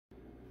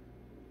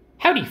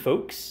Howdy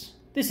folks,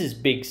 this is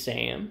Big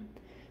Sam.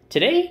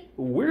 Today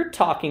we're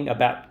talking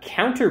about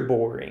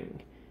counterboring.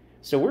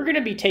 So we're going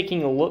to be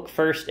taking a look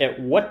first at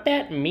what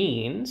that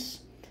means,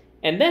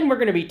 and then we're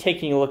going to be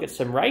taking a look at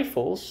some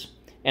rifles,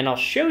 and I'll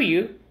show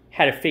you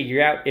how to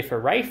figure out if a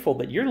rifle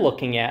that you're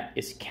looking at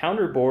is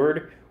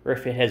counterbored or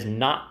if it has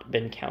not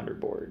been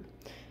counterbored.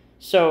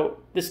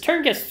 So this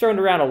term gets thrown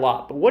around a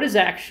lot, but what does it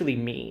actually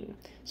mean?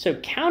 So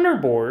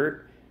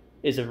counterbored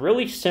is a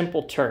really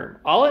simple term.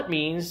 All it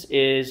means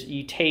is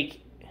you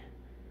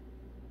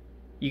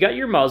got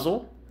your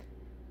muzzle,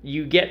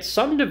 you get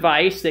some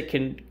device that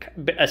can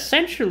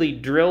essentially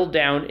drill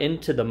down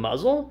into the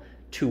muzzle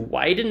to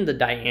widen the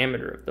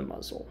diameter of the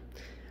muzzle.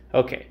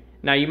 Okay,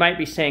 now you might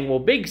be saying, well,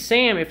 Big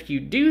Sam, if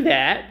you do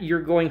that,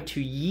 you're going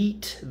to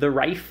yeet the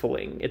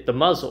rifling at the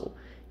muzzle.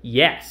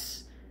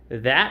 Yes,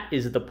 that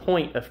is the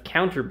point of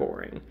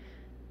counterboring.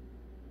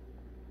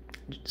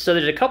 So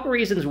there's a couple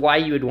reasons why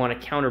you would want a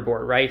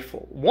counterbore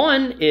rifle.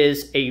 One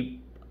is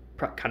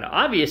kind of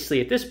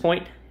obviously at this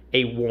point,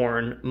 a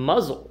worn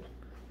muzzle,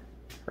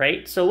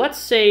 right? So let's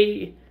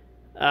say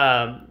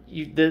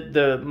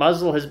the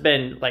muzzle has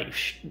been like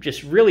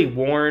just really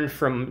worn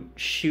from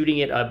shooting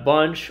it a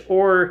bunch,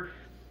 or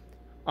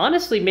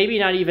honestly, maybe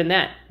not even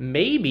that.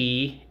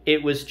 Maybe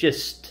it was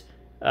just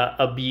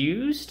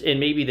abused, and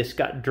maybe this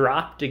got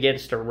dropped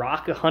against a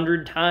rock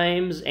 100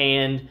 times,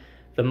 and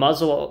the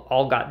muzzle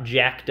all got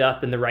jacked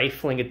up, and the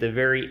rifling at the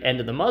very end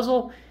of the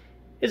muzzle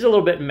is a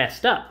little bit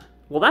messed up.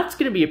 Well, that's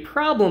going to be a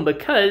problem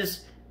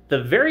because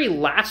the very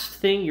last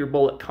thing your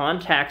bullet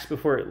contacts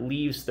before it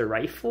leaves the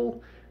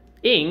rifling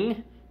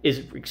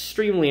is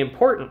extremely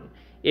important.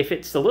 If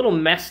it's a little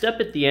messed up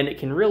at the end, it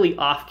can really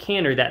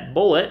off-canter that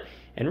bullet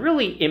and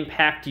really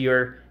impact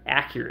your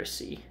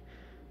accuracy.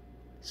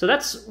 So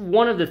that's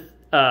one of the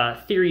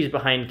theories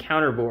behind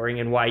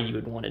counterboring and why you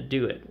would want to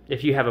do it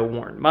if you have a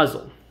worn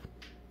muzzle.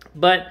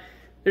 But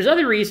there's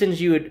other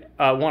reasons you would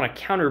want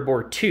to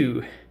counterbore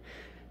too.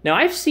 Now,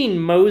 I've seen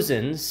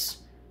Mosins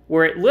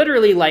where it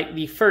literally, like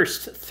the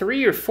first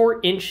 3 or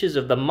 4 inches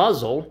of the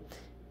muzzle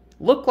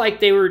looked like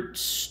they were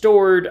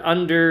stored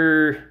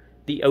under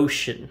the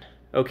ocean,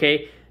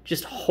 okay?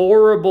 Just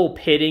horrible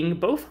pitting,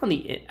 both on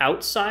the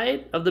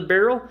outside of the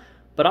barrel,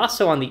 but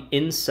also on the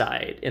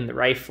inside in the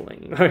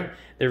rifling.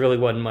 There really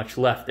wasn't much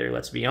left there,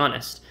 let's be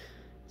honest.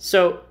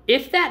 So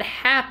if that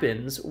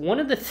happens, one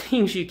of the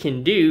things you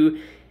can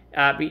do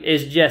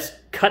is just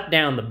cut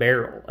down the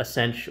barrel,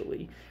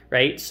 essentially,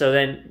 right? So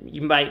then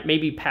you might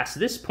maybe past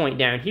this point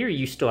down here,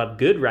 you still have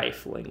good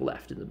rifling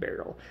left in the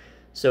barrel.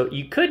 So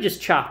you could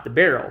just chop the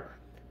barrel.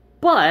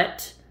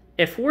 But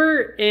if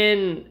we're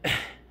in,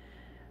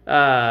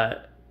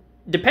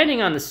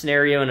 depending on the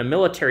scenario in a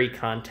military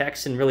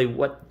context and really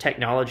what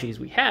technologies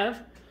we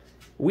have,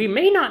 we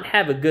may not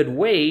have a good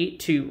way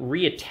to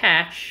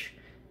reattach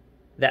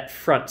that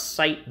front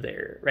sight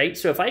there, right?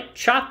 So if I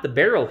chop the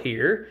barrel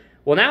here,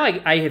 well, now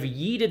I have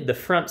yeeted the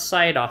front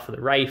sight off of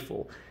the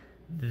rifle.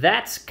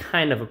 That's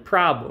kind of a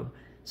problem.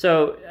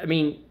 So, I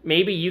mean,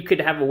 maybe you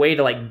could have a way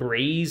to like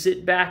braze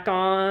it back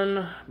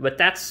on, but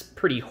that's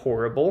pretty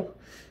horrible.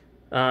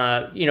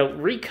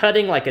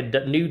 Recutting like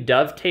a new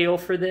dovetail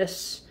for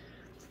this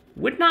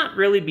would not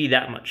really be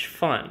that much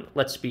fun,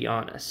 let's be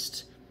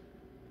honest.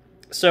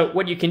 So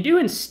what you can do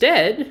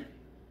instead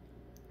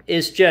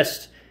is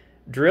just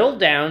drill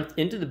down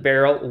into the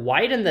barrel,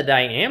 widen the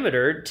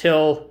diameter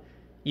till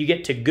you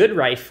get to good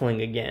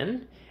rifling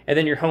again, and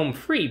then you're home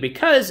free.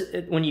 Because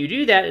when you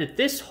do that, at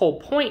this whole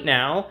point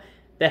now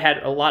that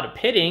had a lot of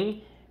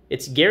pitting,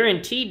 it's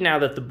guaranteed now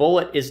that the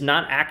bullet is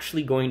not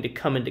actually going to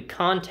come into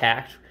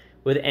contact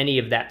with any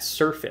of that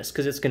surface,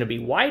 because it's going to be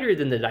wider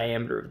than the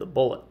diameter of the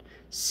bullet,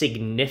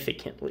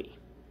 significantly.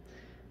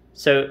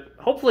 So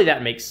hopefully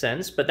that makes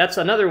sense, but that's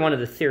another one of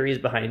the theories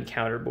behind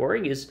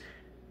counterboring is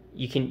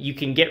you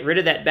can get rid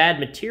of that bad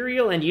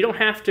material, and you don't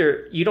have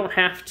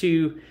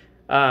to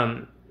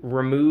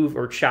remove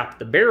or chop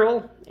the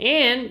barrel,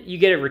 and you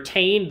get to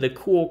retain the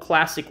cool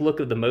classic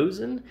look of the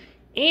Mosin,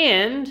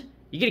 and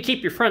you get to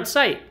keep your front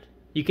sight.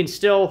 You can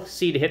still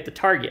see to hit the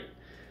target,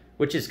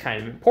 which is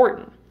kind of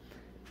important.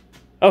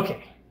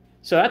 Okay,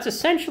 so that's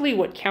essentially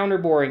what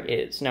counterboring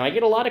is. Now, I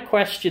get a lot of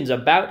questions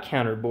about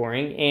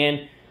counterboring,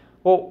 and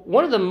well,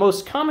 one of the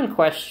most common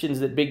questions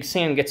that Big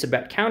Sam gets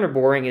about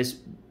counterboring is,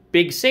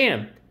 Big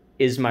Sam,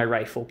 is my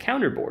rifle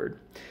counterbored?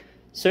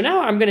 So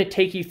now I'm going to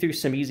take you through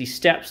some easy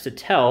steps to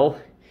tell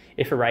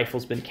if a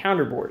rifle's been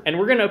counterbored. And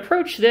we're going to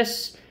approach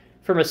this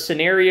from a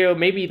scenario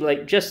maybe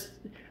just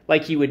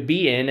like you would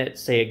be in at,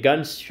 say, a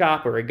gun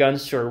shop or a gun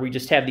store. We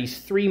just have these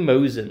 3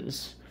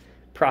 Mosins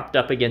propped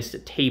up against a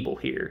table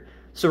here.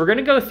 So we're going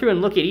to go through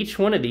and look at each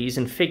one of these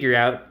and figure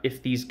out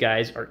if these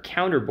guys are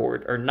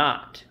counterbored or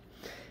not.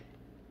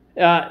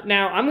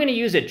 Now, I'm going to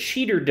use a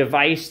cheater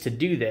device to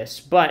do this,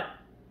 but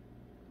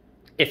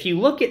if you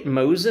look at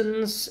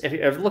Mosins, if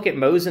you look at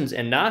Mosins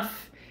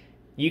enough,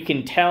 you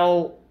can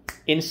tell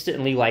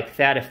instantly like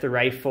that if the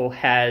rifle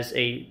has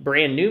a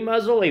brand new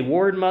muzzle, a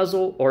worn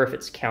muzzle, or if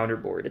it's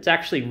counterbored. It's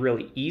actually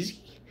really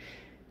easy.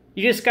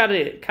 You just got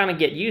to kind of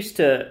get used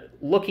to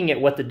looking at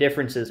what the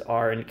differences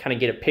are and kind of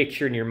get a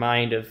picture in your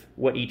mind of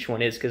what each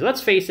one is. Because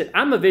let's face it,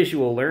 I'm a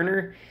visual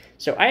learner,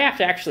 so I have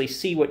to actually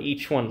see what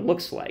each one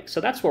looks like.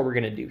 So that's what we're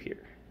going to do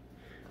here.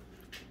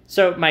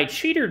 So my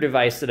cheater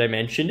device that I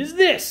mentioned is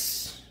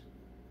this.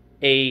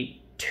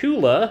 A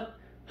Tula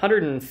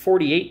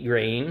 148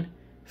 grain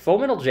full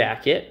metal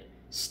jacket,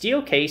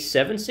 steel case,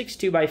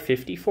 7.62 by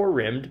 54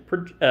 rimmed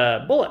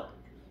bullet.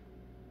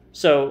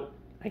 So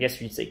I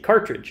guess you'd say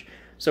cartridge.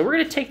 So we're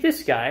going to take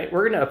this guy,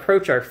 we're going to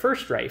approach our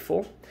first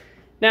rifle.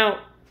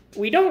 Now,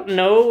 we don't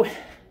know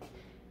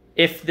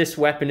if this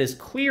weapon is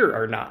clear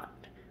or not.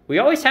 We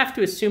always have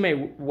to assume a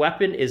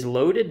weapon is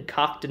loaded,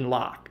 cocked, and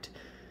locked.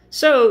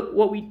 So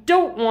what we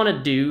don't want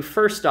to do,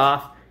 first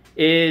off,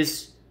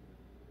 is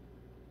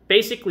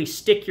basically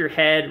stick your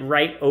head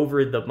right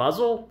over the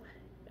muzzle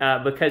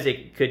because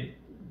it could,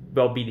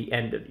 well, be the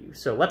end of you.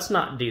 So let's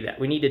not do that.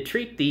 We need to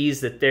treat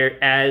these that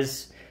they're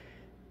as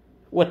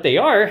what they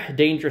are,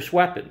 dangerous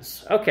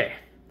weapons. Okay,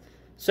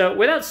 so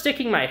without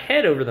sticking my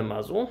head over the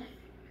muzzle,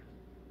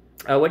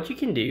 what you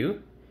can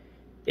do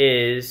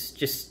is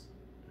just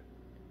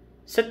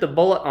set the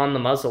bullet on the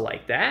muzzle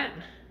like that.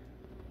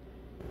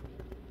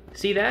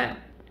 See that?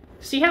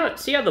 See how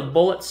the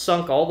bullet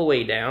sunk all the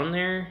way down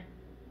there?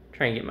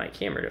 Try and get my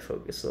camera to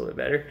focus a little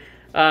bit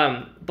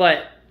better.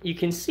 But you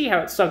can see how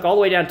it sunk all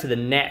the way down to the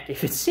neck.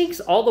 If it sinks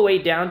all the way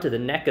down to the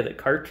neck of the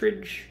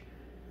cartridge,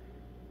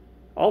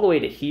 all the way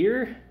to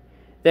here,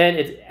 then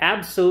it's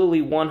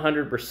absolutely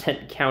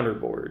 100%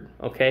 counterbored,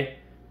 okay?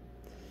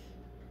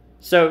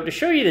 So to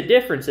show you the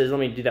differences, let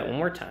me do that one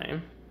more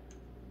time.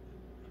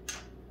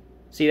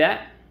 See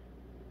that?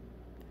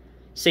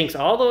 Sinks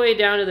all the way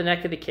down to the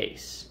neck of the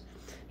case.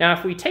 Now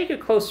if we take a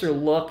closer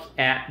look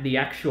at the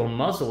actual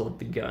muzzle of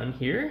the gun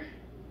here,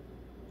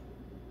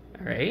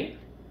 all right,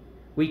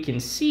 we can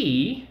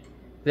see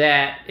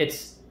that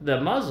it's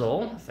the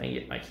muzzle, if I can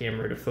get my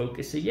camera to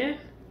focus again.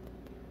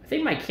 I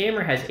think my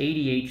camera has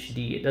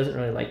ADHD. It doesn't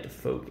really like to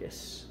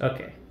focus.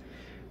 Okay,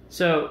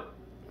 so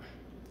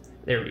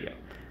there we go.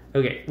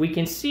 Okay, we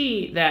can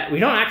see that we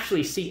don't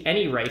actually see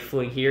any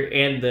rifling here,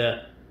 and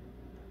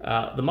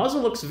the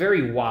muzzle looks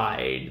very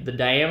wide. The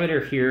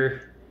diameter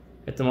here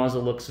at the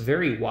muzzle looks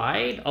very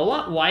wide, a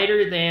lot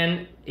wider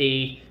than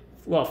a,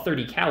 well,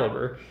 30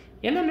 caliber.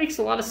 And that makes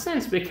a lot of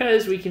sense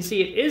because we can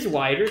see it is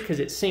wider because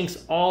it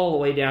sinks all the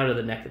way down to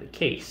the neck of the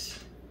case.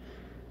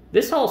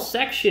 This whole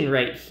section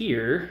right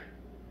here,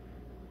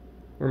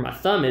 where my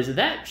thumb is,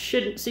 that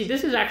shouldn't, see,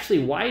 this is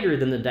actually wider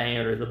than the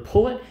diameter of the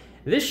bullet.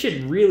 This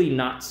should really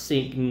not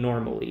sink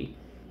normally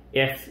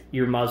if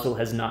your muzzle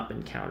has not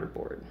been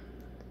counterbored.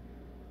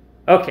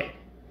 Okay,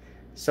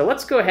 so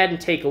let's go ahead and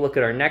take a look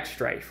at our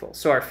next rifle.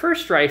 So our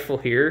first rifle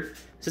here,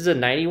 this is a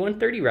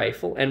 9130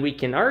 rifle, and we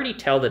can already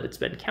tell that it's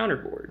been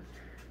counterbored.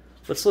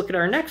 Let's look at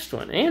our next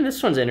one, and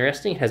this one's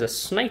interesting. It has a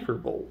sniper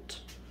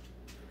bolt.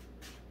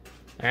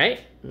 All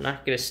right, I'm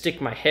not gonna stick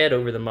my head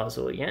over the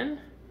muzzle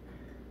again.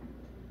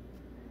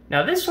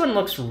 Now this one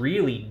looks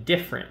really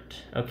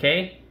different,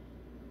 okay?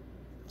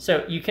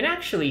 So you can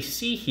actually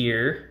see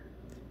here,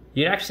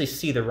 you can actually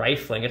see the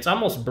rifling. It's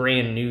almost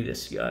brand new,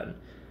 this gun.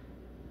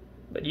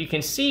 But you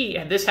can see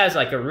this has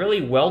like a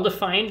really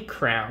well-defined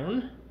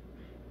crown,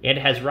 and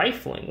it has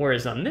rifling,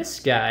 whereas on this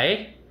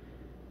guy,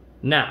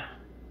 no.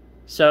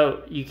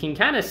 So you can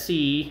kind of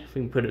see, if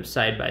we can put them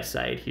side by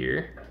side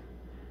here,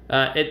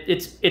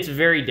 it's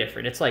very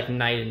different. It's like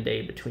night and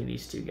day between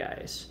these two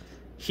guys.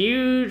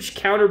 Huge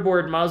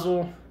counterbored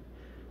muzzle,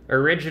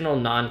 original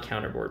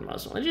non-counterbored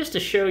muzzle. And just to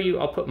show you,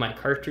 I'll put my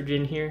cartridge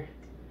in here.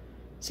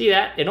 See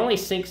that? It only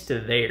sinks to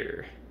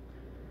there.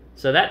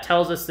 So that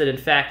tells us that, in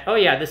fact, oh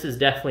yeah, this has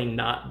definitely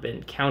not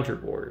been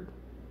counterbored.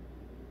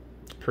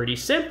 Pretty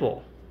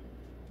simple.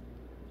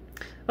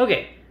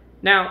 Okay,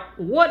 now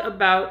what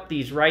about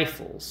these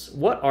rifles?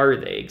 What are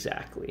they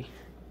exactly?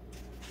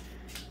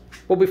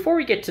 Well, before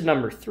we get to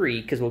number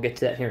 3, because we'll get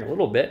to that here in a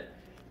little bit,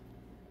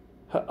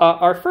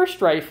 our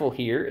first rifle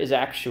here is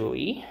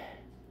actually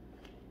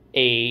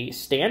a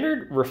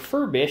standard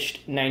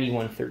refurbished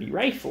 9130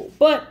 rifle,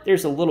 but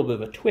there's a little bit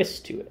of a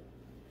twist to it.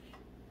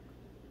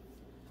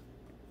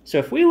 So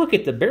if we look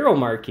at the barrel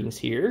markings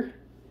here,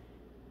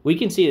 we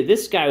can see that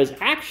this guy was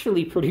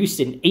actually produced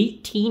in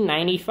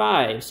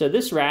 1895. So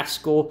this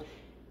rascal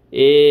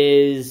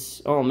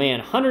is, oh man,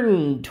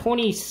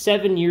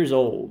 127 years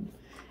old.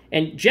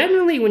 And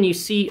generally when you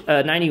see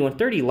a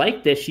 9130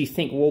 like this, you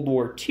think World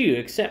War II,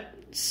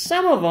 except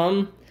some of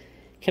them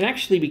can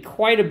actually be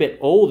quite a bit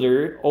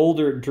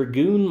older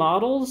Dragoon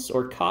models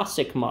or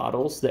Cossack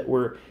models that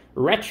were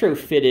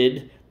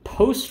retrofitted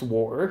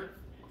post-war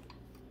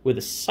with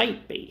a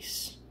sight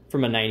base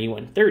from a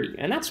 9130,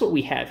 and that's what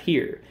we have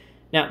here.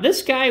 Now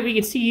this guy, we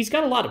can see he's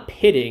got a lot of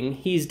pitting.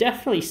 He's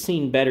definitely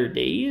seen better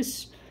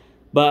days,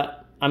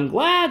 but I'm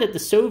glad that the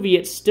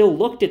Soviets still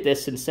looked at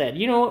this and said,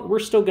 you know what, we're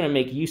still going to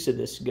make use of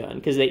this gun,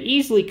 because they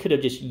easily could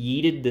have just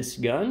yeeted this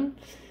gun.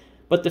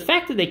 But the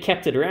fact that they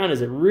kept it around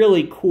is a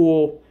really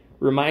cool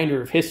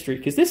reminder of history,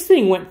 because this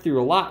thing went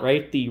through a lot,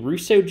 right? The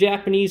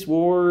Russo-Japanese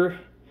War,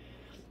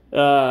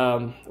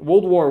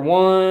 World War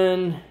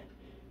I,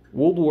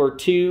 World War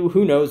II,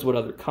 who knows what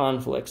other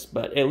conflicts,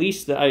 but at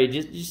least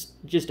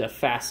just a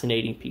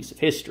fascinating piece of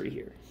history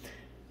here.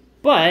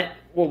 But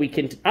what we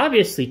can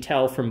obviously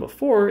tell from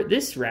before,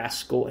 this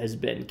rascal has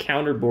been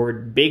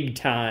counterbored big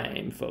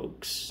time,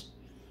 folks.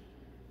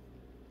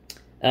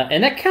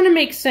 And that kind of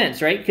makes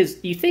sense, right?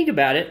 Because you think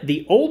about it,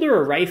 the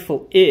older a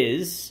rifle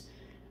is,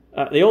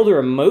 the older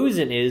a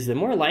Mosin is, the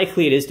more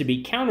likely it is to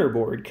be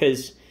counterbored,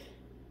 because,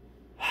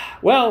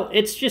 well,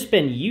 it's just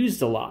been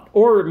used a lot,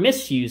 or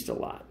misused a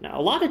lot. Now,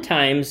 a lot of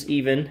times,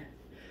 even,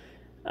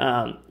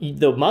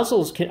 the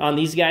muzzles on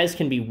these guys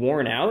can be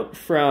worn out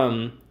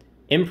from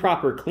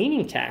improper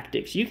cleaning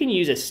tactics. You can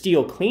use a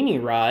steel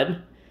cleaning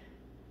rod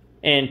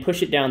and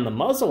push it down the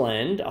muzzle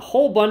end a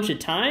whole bunch of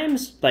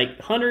times, like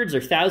hundreds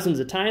or thousands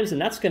of times, and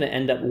that's going to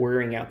end up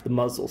wearing out the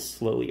muzzle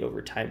slowly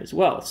over time as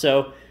well.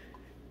 So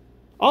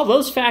all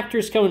those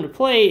factors come into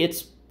play.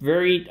 It's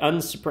very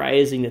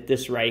unsurprising that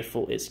this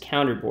rifle is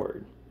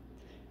counterbored.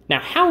 Now,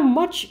 how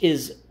much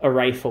is a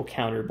rifle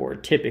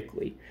counterbored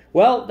typically?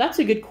 Well, that's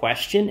a good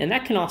question, and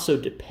that can also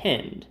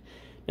depend.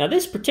 Now,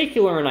 this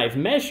particular one I've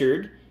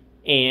measured,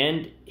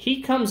 and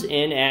he comes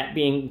in at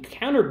being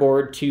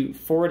counterbored to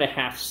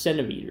 4.5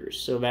 centimeters,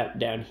 so that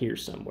down here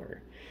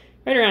somewhere.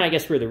 Right around, I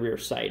guess, where the rear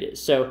sight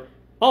is. So,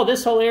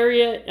 this whole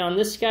area on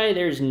this guy,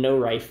 there's no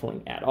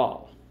rifling at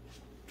all.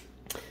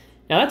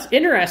 Now, that's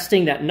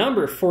interesting, that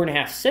number,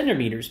 4.5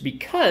 centimeters,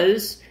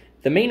 because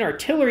the main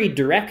artillery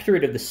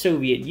directorate of the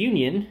Soviet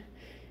Union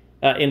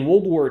in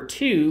World War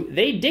II,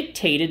 they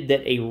dictated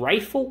that a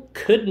rifle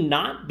could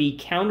not be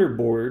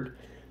counterbored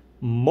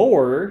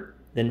more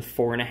than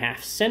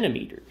 4.5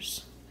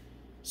 centimeters.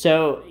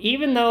 So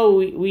even though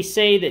we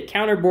say that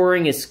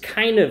counterboring is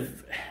kind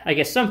of, I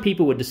guess some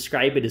people would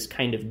describe it as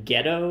kind of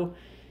ghetto,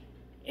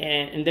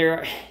 and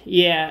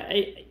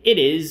it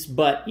is,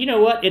 but you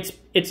know what?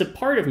 It's a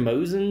part of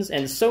Mosins,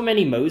 and so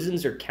many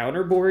Mosins are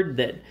counterbored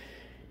that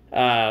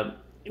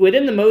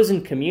within the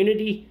Mosin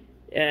community,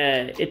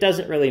 it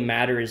doesn't really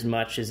matter as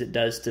much as it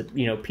does to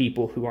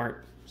people who aren't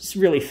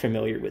really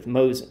familiar with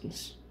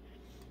Mosins.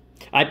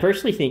 I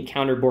personally think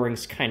counterboring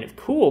is kind of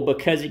cool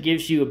because it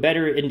gives you a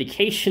better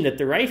indication that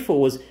the rifle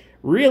was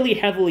really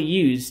heavily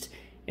used.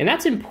 And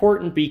that's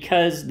important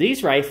because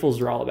these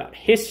rifles are all about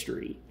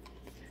history.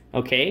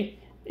 Okay?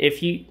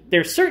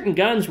 There's certain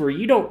guns where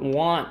you don't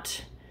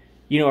want,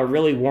 a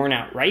really worn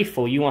out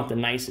rifle. You want the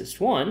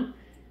nicest one.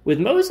 With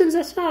Mosins,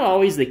 that's not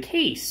always the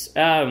case.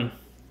 Again,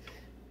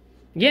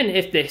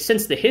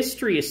 since the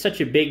history is such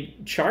a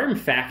big charm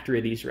factor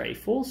of these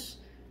rifles,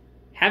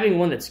 having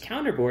one that's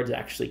counterbored is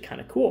actually kind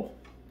of cool.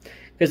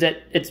 Because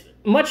it's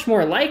much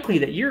more likely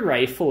that your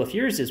rifle, if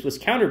yours was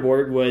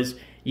counterbored, was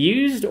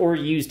used or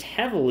used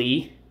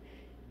heavily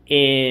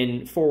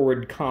in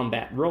forward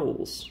combat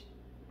roles.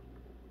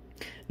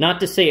 Not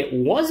to say it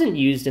wasn't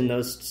used in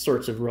those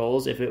sorts of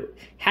roles if it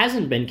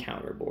hasn't been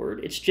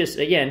counterbored. It's just,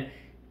 again,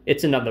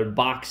 it's another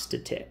box to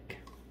tick.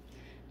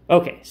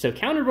 Okay, so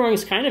counterboring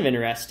is kind of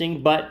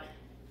interesting, but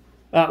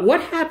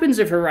what happens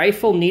if a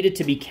rifle needed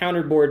to be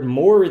counterbored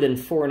more than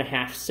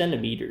 4.5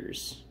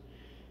 centimeters?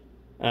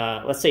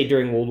 Let's say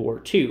during World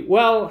War II.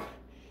 Well,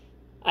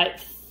 I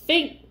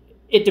think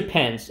it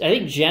depends. I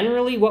think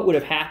generally what would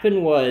have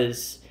happened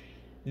was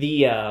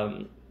the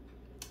army,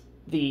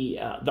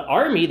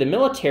 the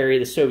military,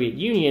 the Soviet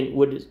Union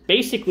would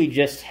basically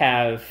just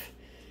have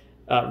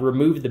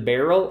removed the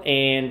barrel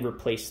and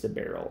replaced the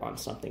barrel on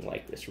something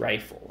like this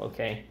rifle,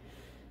 okay?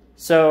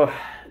 So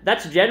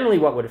that's generally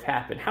what would have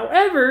happened.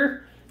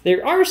 However,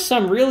 there are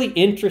some really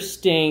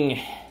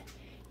interesting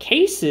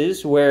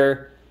cases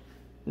where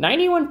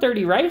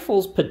 9130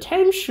 rifles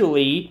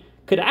potentially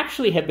could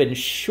actually have been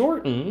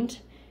shortened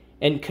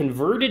and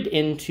converted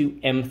into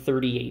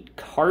M38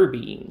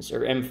 carbines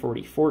or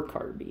M44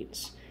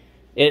 carbines.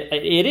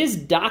 It is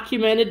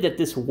documented that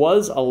this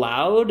was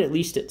allowed, at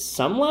least at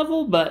some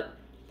level, but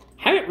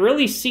haven't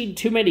really seen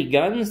too many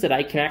guns that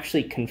I can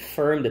actually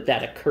confirm that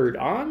that occurred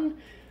on,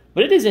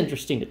 but it is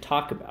interesting to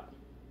talk about.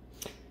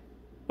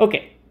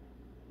 Okay,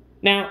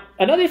 now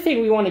another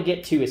thing we want to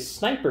get to is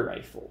sniper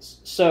rifles.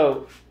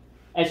 So,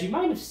 as you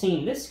might have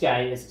seen, this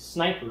guy is a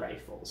sniper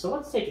rifle. So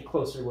let's take a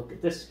closer look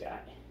at this guy.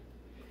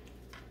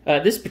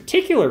 This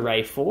particular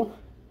rifle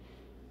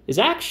is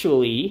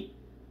actually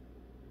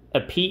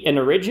an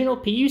original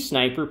PU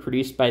sniper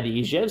produced by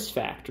the Ijevsk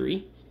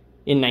factory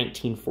in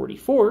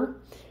 1944.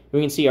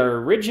 We can see our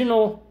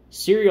original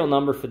serial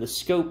number for the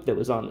scope that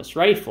was on this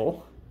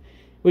rifle.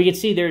 We can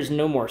see there's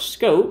no more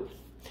scope.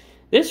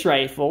 This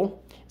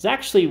rifle is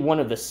actually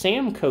one of the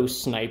Samco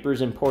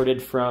snipers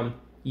imported from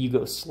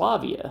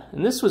Yugoslavia,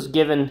 and this was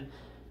given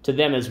to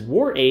them as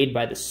war aid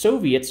by the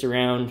Soviets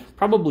around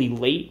probably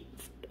late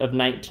of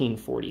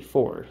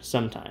 1944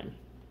 sometime.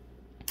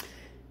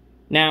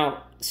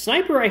 Now,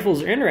 sniper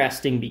rifles are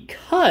interesting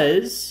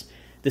because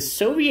the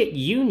Soviet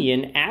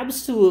Union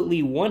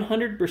absolutely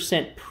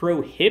 100%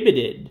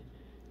 prohibited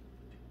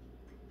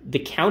the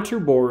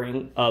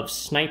counterboring of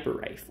sniper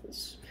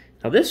rifles.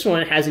 Now, this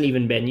one hasn't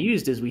even been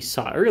used, as we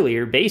saw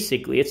earlier.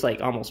 Basically, it's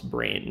like almost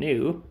brand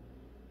new.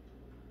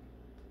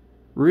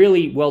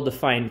 Really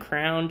well-defined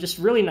crown, just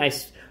really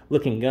nice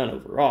looking gun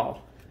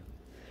overall.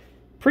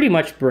 Pretty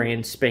much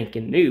brand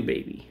spanking new,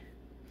 baby.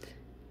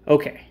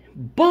 Okay,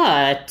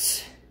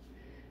 but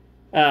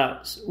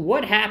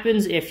what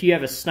happens if you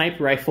have a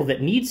sniper rifle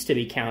that needs to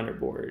be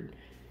counterbored,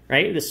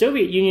 right? The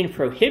Soviet Union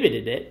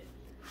prohibited it.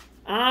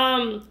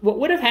 What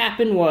would have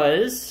happened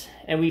was,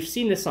 and we've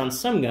seen this on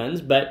some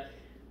guns, but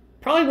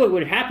probably what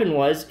would happen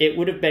was it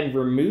would have been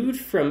removed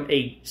from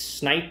a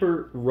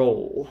sniper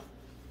roll.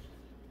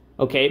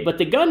 Okay, but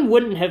the gun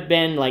wouldn't have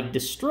been like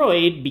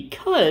destroyed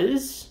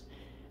because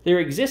there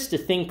exists a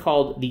thing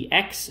called the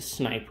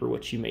X-Sniper,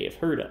 which you may have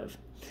heard of.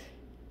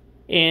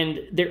 And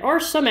there are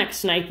some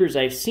X-Snipers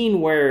I've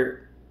seen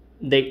where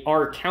they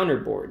are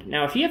counterbored.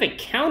 Now, if you have a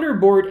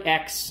counterboard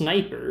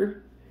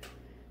X-Sniper,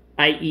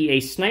 i.e. a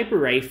sniper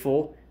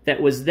rifle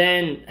that was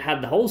then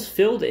had the holes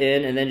filled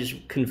in and then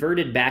just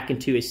converted back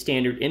into a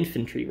standard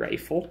infantry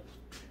rifle,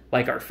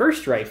 like our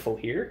first rifle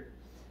here,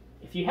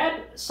 if you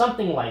had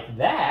something like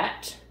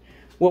that,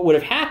 what would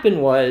have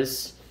happened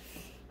was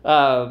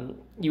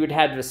you would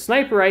have a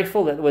sniper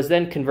rifle that was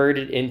then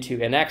converted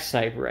into an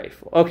X-Sniper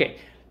rifle. Okay,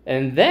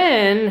 and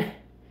then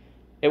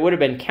it would have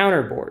been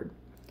counterbored.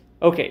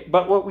 Okay,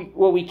 but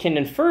what we can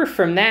infer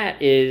from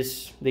that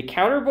is the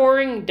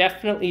counterboring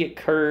definitely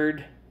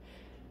occurred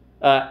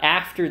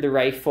after the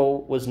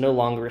rifle was no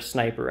longer a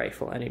sniper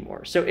rifle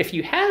anymore. So if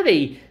you have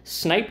a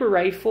sniper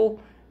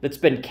rifle that's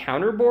been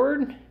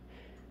counterbored,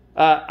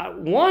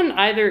 one,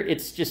 either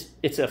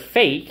it's a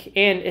fake,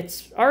 and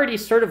it's already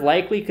sort of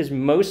likely because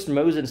most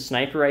Mosin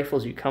sniper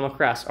rifles you come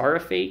across are a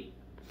fake,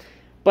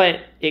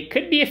 but it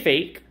could be a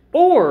fake,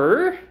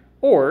 or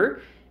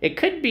it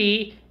could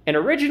be an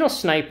original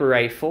sniper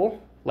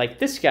rifle, like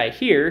this guy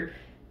here,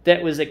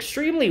 that was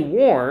extremely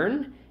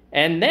worn,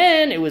 and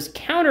then it was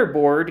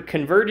counterbored,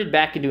 converted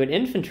back into an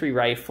infantry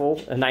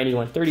rifle, a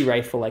 9130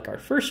 rifle like our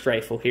first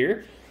rifle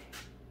here,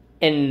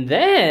 and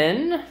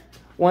then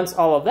once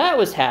all of that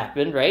was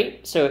happened,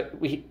 right? So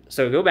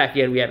go back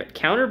again. We have it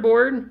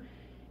counterboard,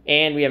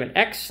 and we have an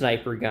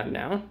X-Sniper gun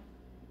now.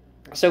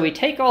 So we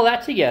take all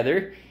that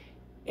together,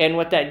 and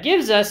what that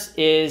gives us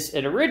is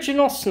an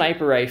original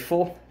sniper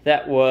rifle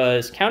that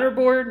was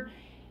counterboard,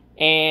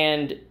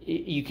 and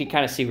you can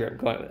kind of see where I'm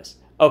going with this.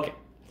 Okay,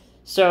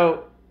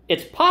 so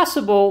it's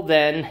possible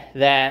then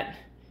that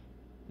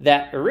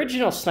that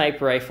original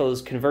sniper rifle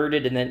is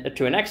converted and then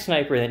to an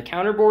X-Sniper and then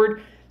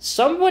counterboard.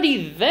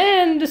 Somebody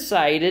then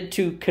decided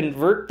to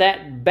convert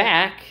that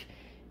back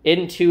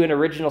into an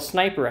original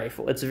sniper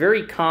rifle. It's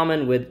very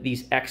common with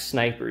these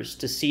X-Snipers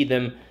to see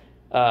them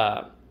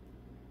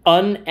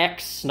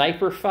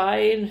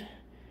un-X-Sniper-fied.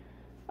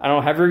 I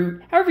don't know,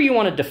 however you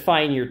want to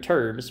define your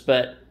terms,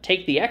 but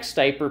take the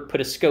X-Sniper,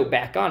 put a scope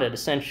back on it,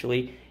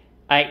 essentially,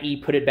 i.e.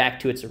 put it back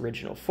to its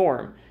original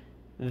form.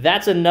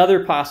 That's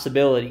another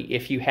possibility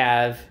if you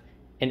have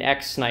an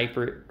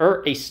X-Sniper,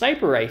 or a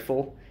sniper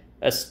rifle,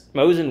 a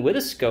Mosin with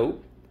a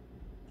scope,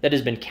 that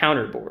has been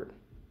counterbored.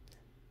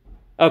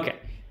 Okay,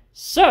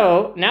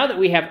 so now that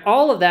we have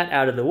all of that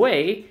out of the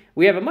way,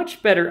 we have a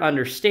much better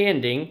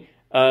understanding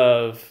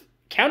of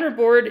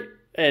counterboard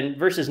and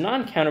versus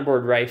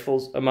non-counterboard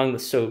rifles among the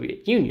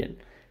Soviet Union.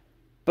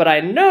 But I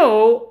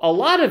know a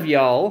lot of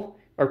y'all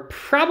are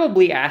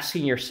probably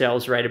asking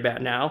yourselves right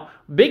about now,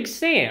 Big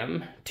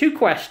Sam, two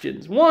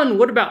questions. One,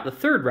 what about the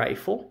third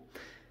rifle?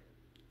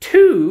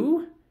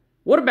 Two,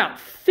 what about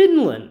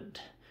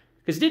Finland?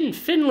 Because didn't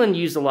Finland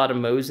use a lot of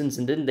Mosins,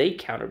 and didn't they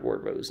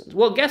counterboard Mosins?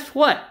 Well, guess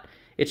what?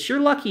 It's your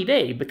lucky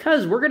day,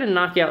 because we're going to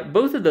knock out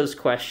both of those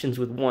questions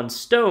with one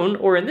stone,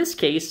 or in this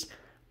case,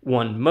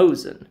 one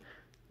Mosin.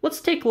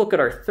 Let's take a look at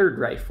our third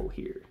rifle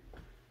here.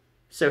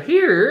 So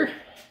here,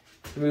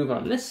 move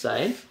on this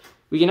side,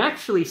 we can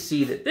actually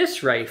see that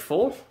this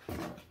rifle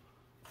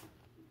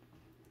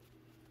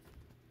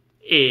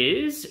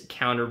is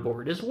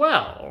counterboard as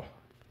well.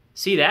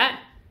 See that?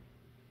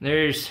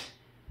 There's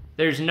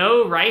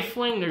no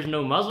rifling, there's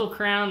no muzzle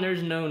crown,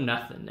 there's no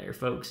nothing there,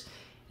 folks.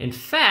 In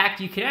fact,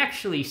 you can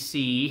actually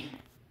see,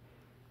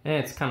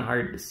 it's kind of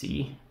hard to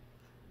see,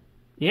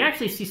 you can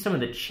actually see some of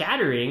the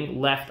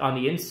chattering left on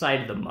the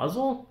inside of the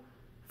muzzle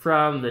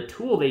from the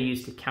tool they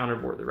used to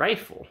counterbore the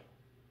rifle.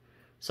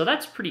 So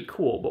that's pretty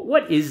cool, but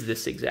what is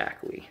this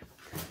exactly?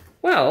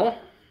 Well,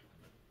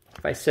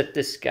 if I set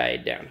this guy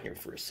down here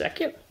for a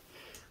second,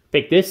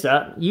 pick this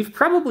up, you've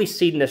probably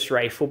seen this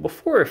rifle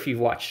before if you've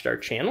watched our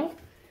channel.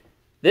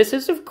 This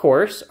is, of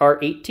course, our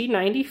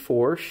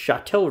 1894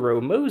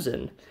 Châtellerault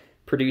Mosin,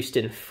 produced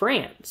in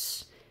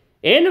France.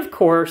 And, of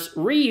course,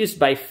 reused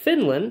by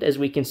Finland, as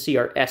we can see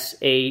our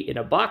SA in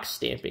a box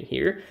stamping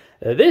here.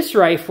 This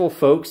rifle,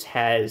 folks,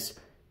 has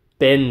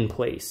been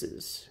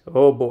places.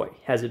 Oh boy,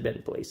 has it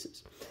been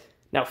places.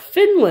 Now,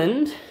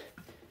 Finland,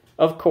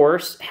 of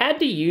course, had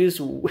to use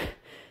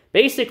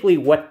basically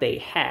what they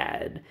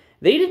had.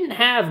 They didn't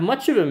have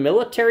much of a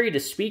military to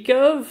speak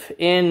of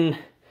in,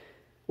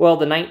 well,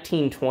 the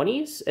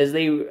 1920s, as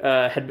they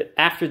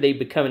after they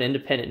become an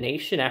independent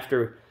nation,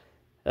 after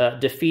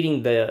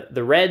defeating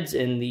the Reds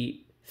in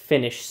the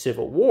Finnish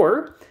Civil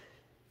War.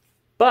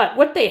 But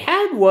what they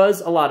had was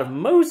a lot of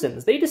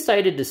Mosins. They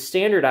decided to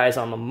standardize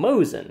on the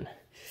Mosin.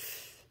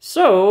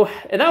 So,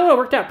 and that one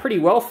worked out pretty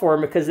well for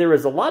them because there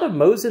was a lot of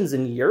Mosins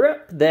in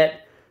Europe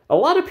that a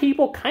lot of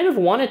people kind of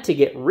wanted to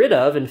get rid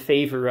of in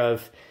favor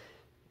of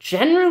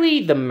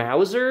generally the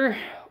Mauser,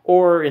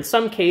 or in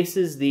some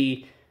cases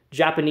the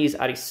Japanese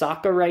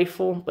Arisaka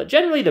rifle, but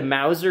generally the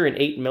Mauser in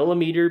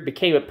 8mm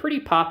became a pretty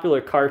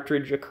popular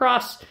cartridge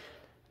across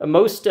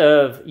most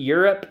of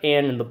Europe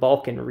and in the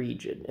Balkan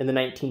region in the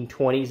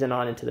 1920s and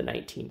on into the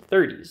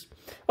 1930s.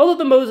 Although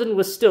the Mosin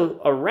was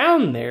still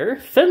around there,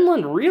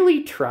 Finland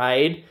really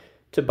tried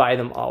to buy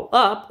them all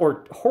up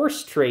or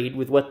horse trade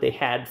with what they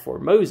had for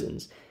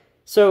Mosins.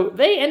 So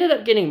they ended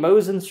up getting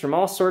Mosins from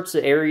all sorts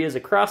of areas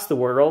across the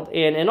world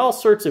and in all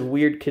sorts of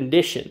weird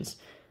conditions.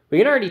 We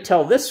can already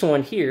tell this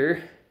one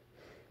here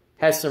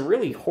has some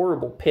really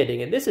horrible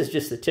pitting, and this is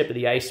just the tip of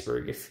the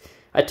iceberg. If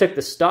I took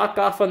the stock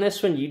off on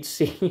this one, you'd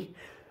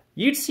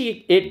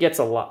see it gets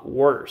a lot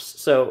worse.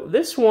 So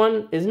this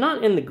one is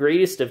not in the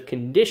greatest of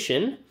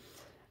condition,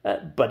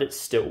 but it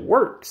still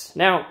works.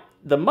 Now,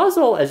 the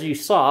muzzle, as you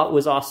saw,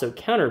 was also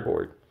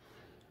counterbored.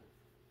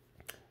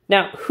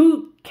 Now,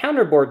 who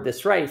counterbored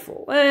this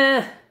rifle?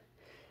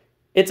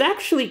 It's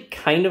actually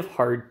kind of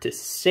hard to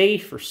say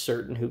for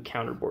certain who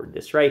counterbored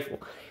this rifle.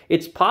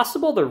 It's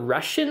possible the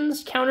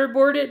Russians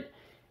counterbored it,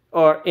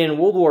 or in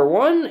World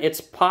War I.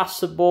 It's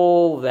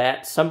possible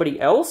that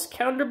somebody else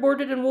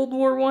counterboarded in World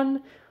War I.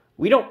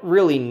 We don't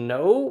really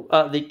know.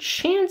 The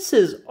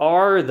chances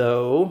are,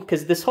 though,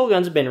 because this whole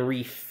gun's been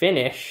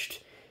refinished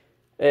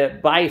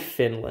by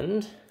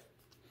Finland.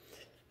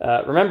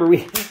 Remember,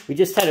 we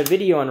just had a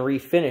video on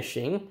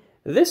refinishing.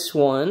 This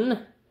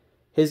one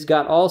has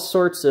got all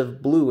sorts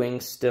of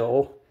bluing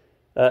still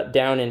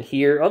down in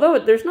here. Although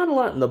there's not a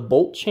lot in the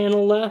bolt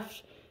channel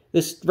left.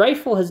 This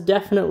rifle has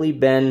definitely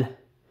been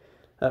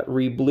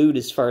reblued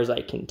as far as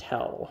I can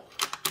tell.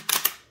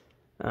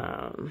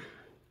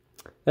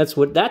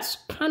 That's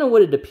kind of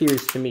what it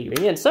appears to me.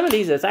 Again, some of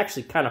these, it's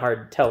actually kind of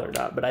hard to tell or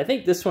not, but I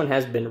think this one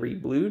has been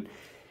reblued.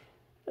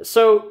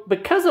 So,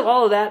 because of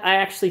all of that, I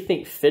actually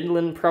think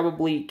Finland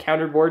probably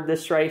counterbored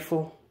this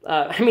rifle.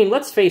 I mean,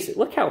 let's face it,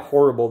 look how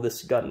horrible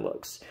this gun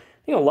looks.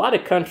 I think a lot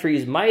of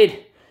countries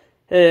might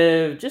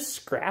have just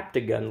scrapped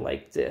a gun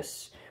like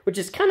this, which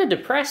is kind of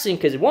depressing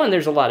because, one,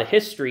 there's a lot of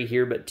history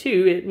here, but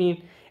two, I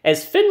mean,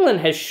 as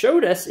Finland has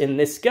showed us in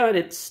this gun,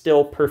 it's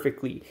still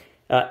perfectly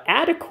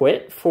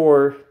adequate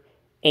for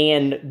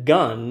an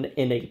gun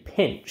in a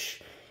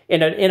pinch.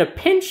 In a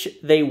pinch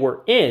they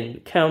were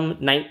in come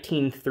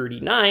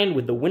 1939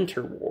 with the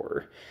Winter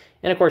War.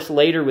 And of course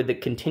later with the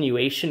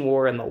Continuation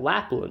War and the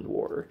Lapland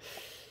War.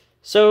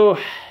 So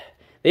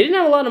they didn't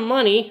have a lot of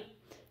money,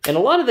 and a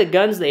lot of the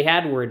guns they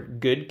had were in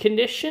good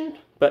condition,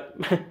 but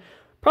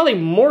probably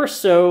more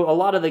so a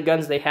lot of the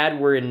guns they had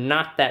were in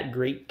not that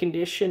great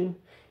condition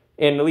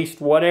in at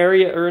least one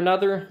area or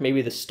another.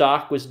 Maybe the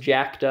stock was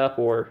jacked up,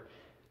 or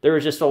there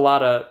was just a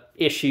lot of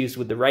issues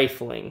with the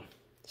rifling,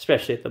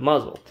 especially at the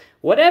muzzle.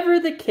 Whatever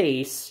the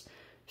case,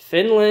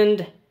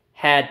 Finland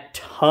had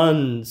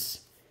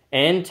tons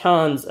and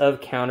tons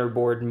of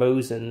counterbored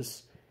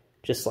Mosins,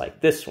 just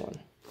like this one.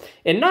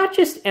 And not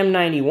just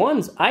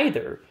M91s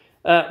either.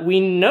 We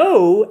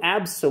know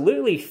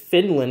absolutely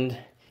Finland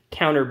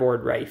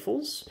counterbored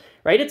rifles,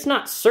 right? It's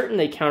not certain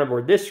they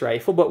counterboard this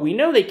rifle, but we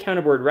know they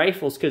counterboard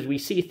rifles because we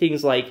see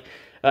things like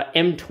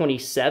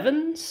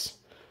M27s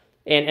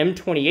and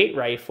M28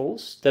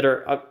 rifles that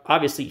are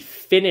obviously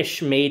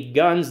Finnish-made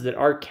guns that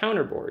are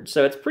counterbored.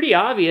 So it's pretty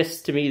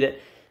obvious to me that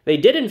they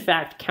did, in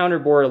fact,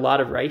 counterboard a lot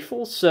of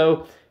rifles.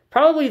 So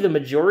probably the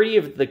majority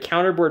of the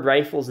counterboard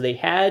rifles they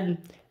had,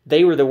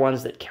 they were the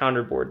ones that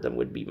counterboard them,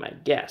 would be my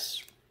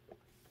guess.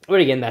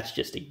 But again, that's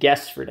just a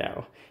guess for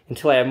now,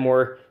 until I have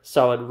more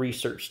solid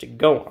research to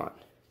go on.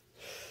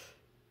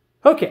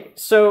 Okay,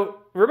 so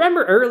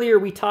remember earlier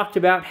we talked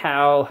about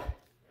how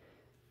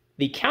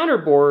the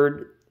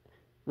counterboard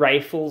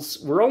rifles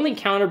were only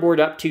counterbored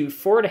up to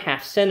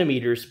 4.5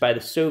 centimeters by the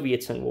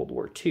Soviets in World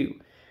War II.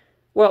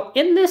 Well,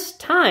 in this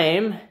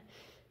time,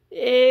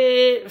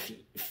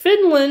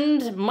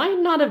 Finland might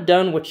not have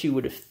done what you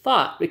would have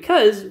thought,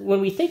 because when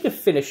we think of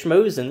Finnish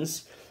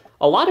Mosins,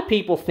 a lot of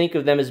people think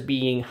of them as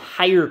being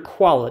higher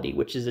quality,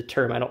 which is a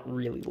term I don't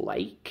really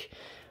like.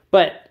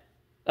 But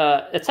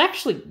it's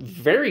actually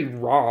very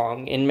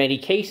wrong in many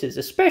cases,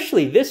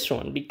 especially this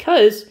one,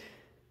 because,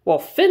 well,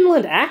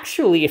 Finland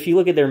actually, if you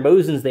look at their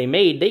Mosins they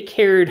made, they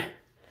cared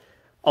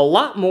a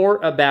lot more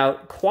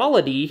about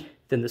quality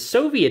than the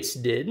Soviets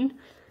did,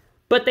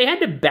 but they had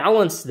to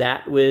balance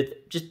that with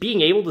just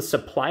being able to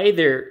supply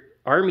their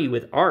army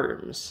with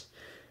arms.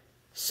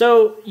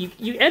 So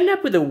you end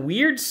up with a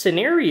weird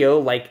scenario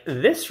like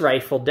this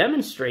rifle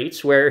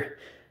demonstrates, where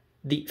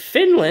the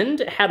Finland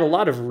had a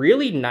lot of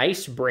really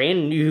nice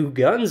brand new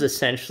guns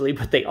essentially,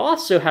 but they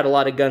also had a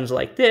lot of guns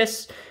like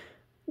this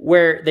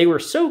where they were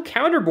so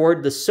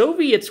counterboard, the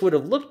Soviets would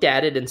have looked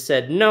at it and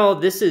said, no,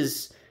 this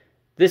is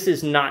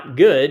not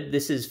good.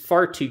 This is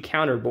far too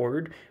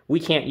counterboard.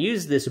 We can't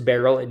use this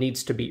barrel. It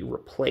needs to be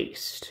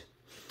replaced.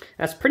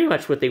 That's pretty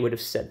much what they would have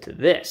said to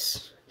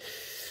this.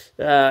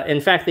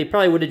 In fact, they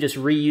probably would have just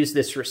reused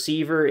this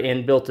receiver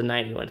and built a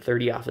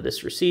 9130 off of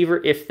this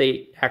receiver if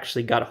they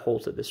actually got a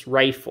hold of this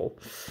rifle.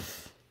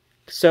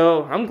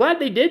 So I'm glad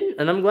they didn't,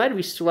 and I'm glad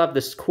we still have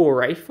this cool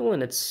rifle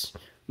in its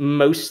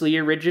mostly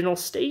original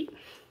state,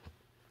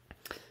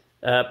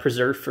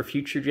 preserved for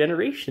future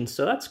generations.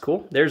 So that's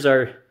cool. There's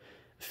our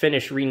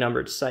finished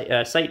renumbered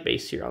sight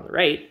base here on the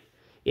right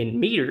in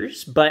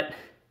meters, but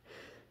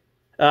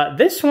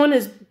this one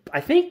is, I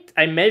think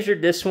I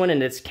measured this one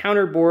and it's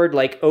counterbored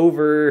like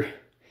over,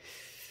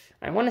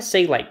 I want to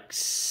say like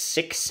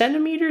 6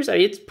 centimeters. I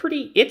mean,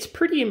 it's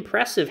pretty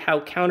impressive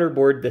how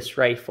counterbored this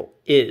rifle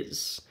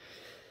is.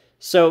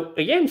 So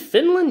again,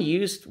 Finland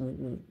used,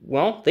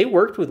 well, they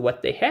worked with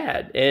what they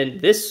had, and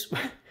this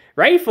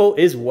rifle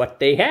is what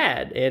they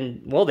had,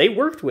 and well, they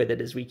worked with it,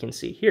 as we can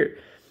see here.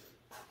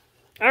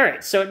 All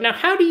right, so now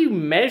how do you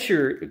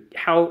measure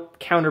how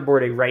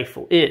counterbored a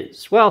rifle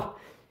is? Well,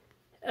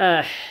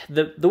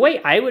 the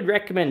way I would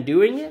recommend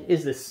doing it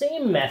is the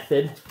same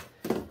method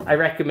I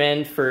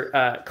recommend for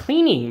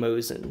cleaning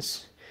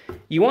Mosins.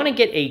 You want to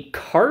get a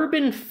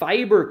carbon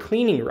fiber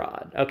cleaning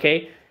rod,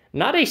 okay?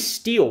 Not a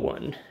steel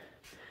one.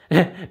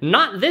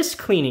 Not this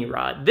cleaning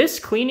rod. This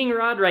cleaning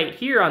rod right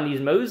here on these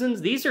Mosins,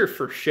 these are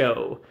for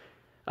show.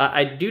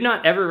 I do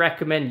not ever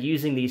recommend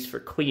using these for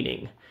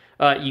cleaning.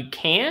 You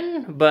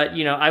can, but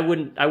you know, I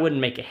wouldn't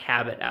make a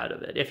habit out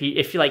of it.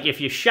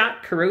 If you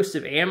shot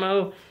corrosive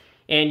ammo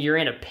and you're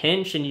in a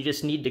pinch and you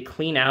just need to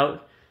clean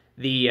out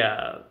the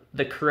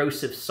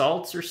corrosive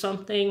salts or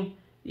something,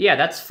 yeah,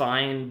 that's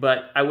fine,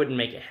 but I wouldn't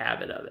make a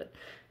habit of it.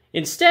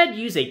 Instead,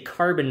 use a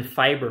carbon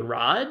fiber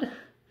rod,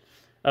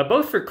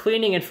 both for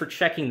cleaning and for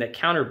checking the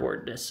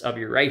counterboredness of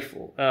your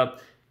rifle.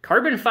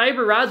 Carbon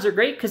fiber rods are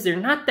great because they're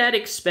not that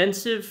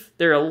expensive.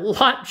 They're a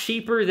lot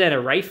cheaper than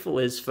a rifle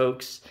is,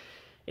 folks,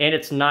 and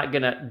it's not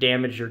going to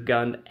damage your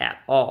gun at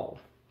all.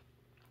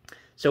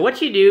 So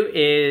what you do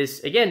is,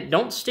 again,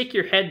 don't stick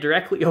your head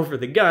directly over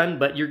the gun,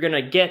 but you're going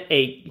to get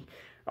a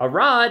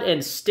rod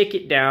and stick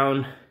it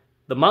down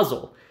the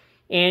muzzle.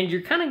 And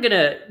you're kind of going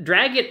to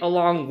drag it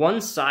along one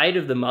side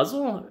of the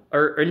muzzle,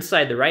 or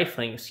inside the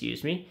rifling,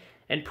 excuse me,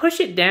 and push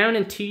it down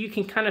until you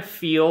can kind of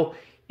feel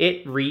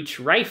it reach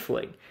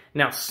rifling.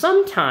 Now,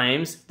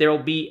 sometimes there'll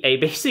be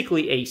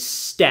basically a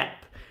step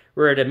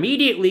where it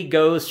immediately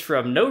goes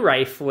from no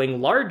rifling,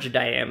 large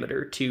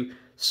diameter, to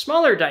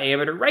smaller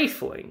diameter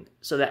rifling.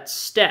 So that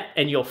step,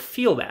 and you'll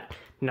feel that.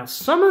 Now,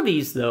 some of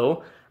these,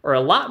 though, are a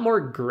lot more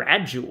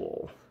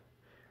gradual,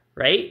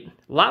 right?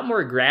 A lot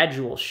more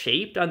gradual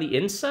shaped on the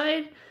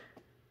inside.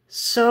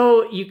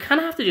 So you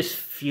kind of have to just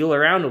feel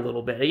around a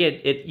little bit.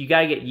 Again, you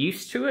got to get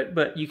used to it,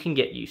 but you can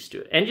get used to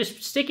it. And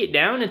just stick it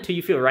down until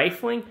you feel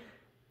rifling,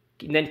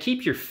 and then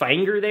keep your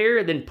finger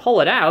there, then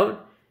pull it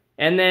out,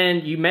 and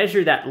then you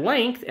measure that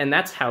length, and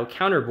that's how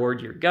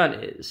counterbored your gun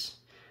is.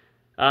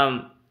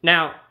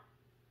 Now,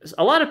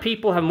 a lot of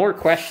people have more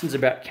questions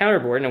about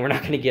counterboard, and we're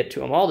not going to get to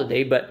them all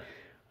today, but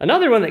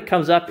another one that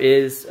comes up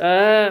is,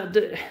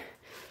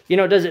 you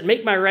know, does it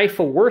make my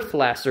rifle worth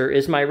less, or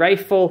is my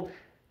rifle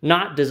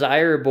not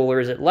desirable,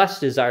 or is it less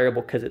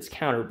desirable because it's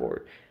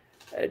counterbored?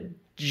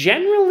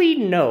 Generally,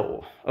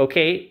 no,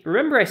 okay?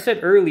 Remember I said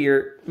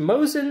earlier,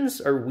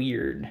 Mosins are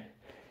weird.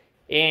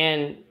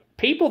 And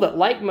people that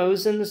like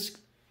Mosins,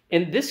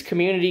 in this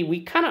community,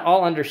 we kind of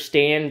all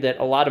understand that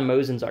a lot of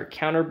Mosins are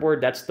counterbored.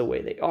 That's the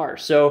way they are.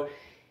 So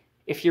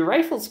if your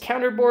rifle's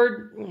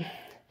counterbored,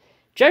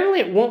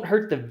 generally it won't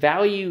hurt the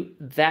value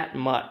that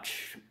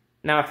much.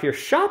 Now, if you're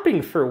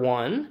shopping for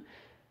one,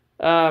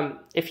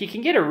 if you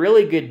can get a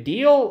really good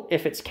deal,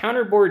 if it's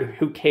counterboard,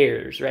 who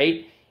cares,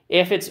 right?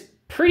 If it's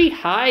pretty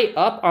high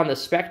up on the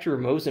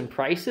spectrum of Mosin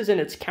prices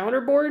and it's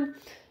counterboard,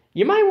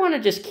 you might want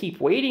to just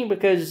keep waiting,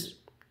 because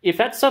if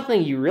that's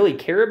something you really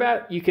care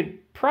about, you could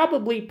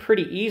probably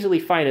pretty easily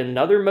find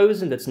another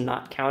Mosin that's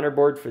not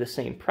counterboard for the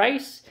same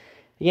price.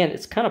 Again,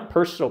 it's kind of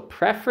personal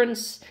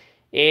preference,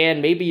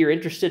 and maybe you're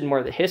interested in more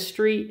of the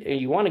history and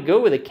you want to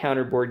go with a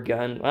counterboard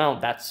gun, well,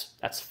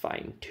 that's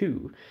fine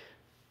too.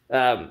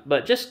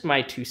 But just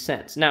my 2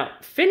 cents. Now,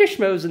 finished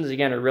Mosins,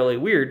 again, are really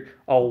weird.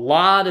 A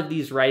lot of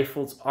these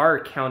rifles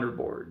are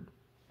counterbored.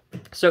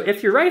 So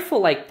if your rifle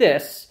like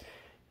this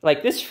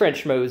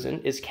French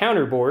Mosin, is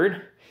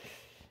counterbored,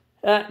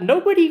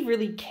 nobody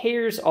really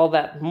cares all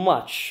that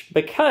much,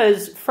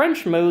 because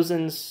French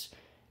Mosins,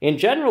 in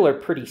general, are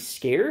pretty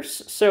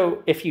scarce.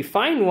 So if you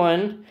find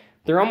one,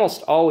 they're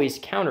almost always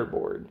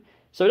counterbored.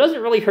 So it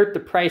doesn't really hurt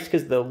the price,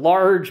 because the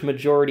large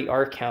majority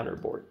are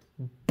counterboard.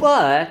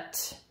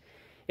 But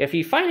if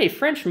you find a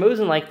French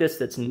Mosin like this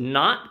that's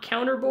not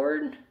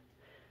counterboard,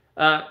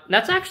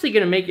 that's actually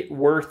going to make it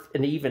worth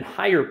an even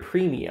higher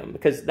premium,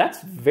 because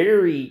that's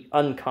very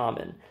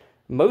uncommon.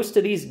 Most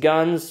of these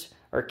guns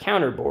are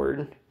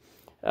counterboard.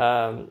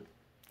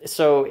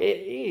 So,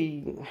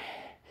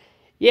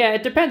 yeah,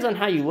 it depends on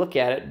how you look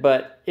at it,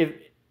 but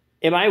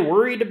am I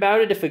worried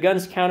about it if a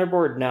gun's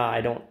counterboard? No,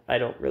 I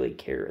don't really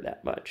care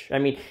that much. I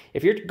mean,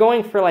 if you're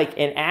going for like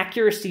an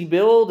accuracy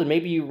build and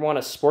maybe you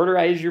want to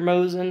sporterize your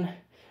Mosin,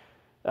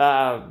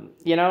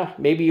 You know,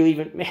 maybe you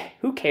even,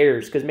 who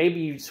cares? Because maybe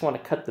you just want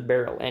to cut the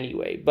barrel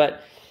anyway.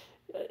 But,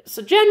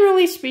 so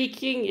generally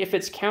speaking, if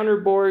it's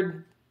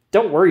counterbored,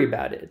 don't worry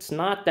about it. It's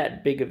not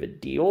that big of a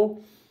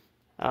deal.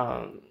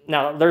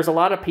 Now, there's a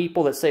lot of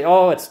people that say,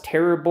 oh, it's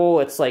terrible.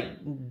 It's like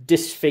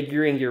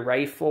disfiguring your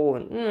rifle.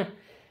 And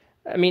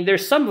I mean,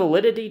 there's some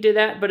validity to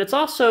that, but it's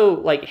also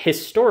like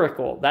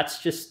historical.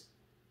 That's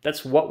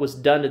what was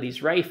done to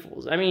these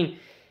rifles. I mean,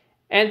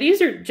 and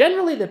these are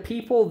generally the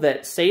people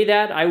that say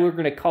that. We're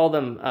going to call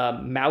them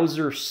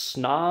Mauser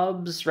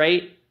snobs,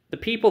 right? The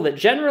people that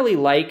generally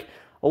like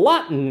a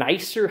lot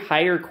nicer,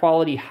 higher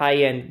quality,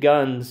 high-end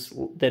guns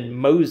than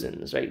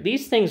Mosins, right?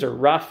 These things are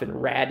rough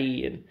and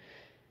ratty and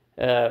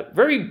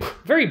very,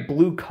 very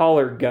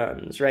blue-collar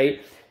guns,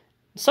 right?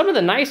 Some of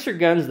the nicer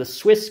guns, the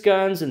Swiss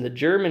guns and the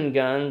German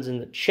guns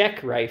and the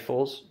Czech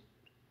rifles,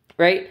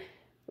 right?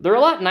 They're a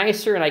lot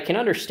nicer, and I can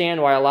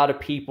understand why a lot of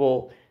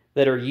people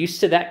that are used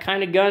to that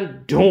kind of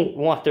gun don't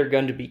want their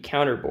gun to be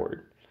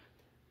counterbored.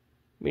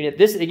 I mean,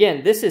 this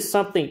is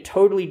something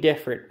totally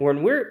different.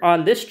 When we're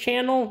on this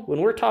channel,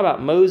 when we're talking about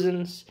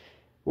Mosins,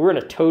 we're in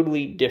a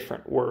totally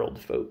different world,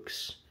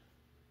 folks.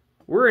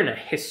 We're in a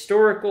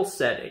historical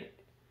setting.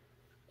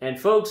 And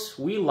folks,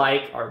 we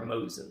like our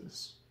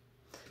Mosins.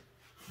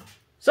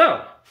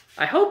 So,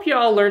 I hope you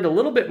all learned a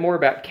little bit more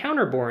about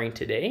counterboring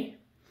today.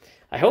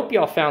 I hope you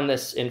all found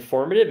this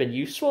informative and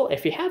useful.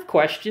 If you have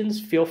questions,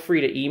 feel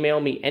free to email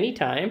me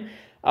anytime.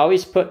 I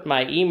always put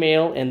my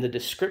email in the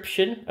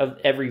description of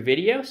every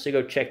video, so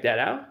go check that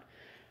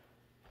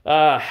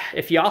out.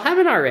 If y'all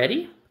haven't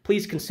already,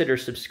 please consider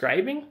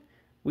subscribing.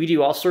 We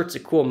do all sorts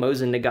of cool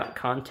Mosin Nagant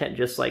content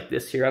just like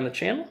this here on the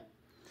channel.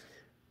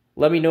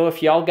 Let me know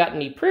if y'all got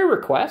any prayer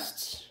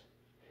requests,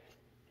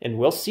 and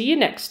we'll see you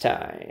next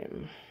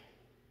time.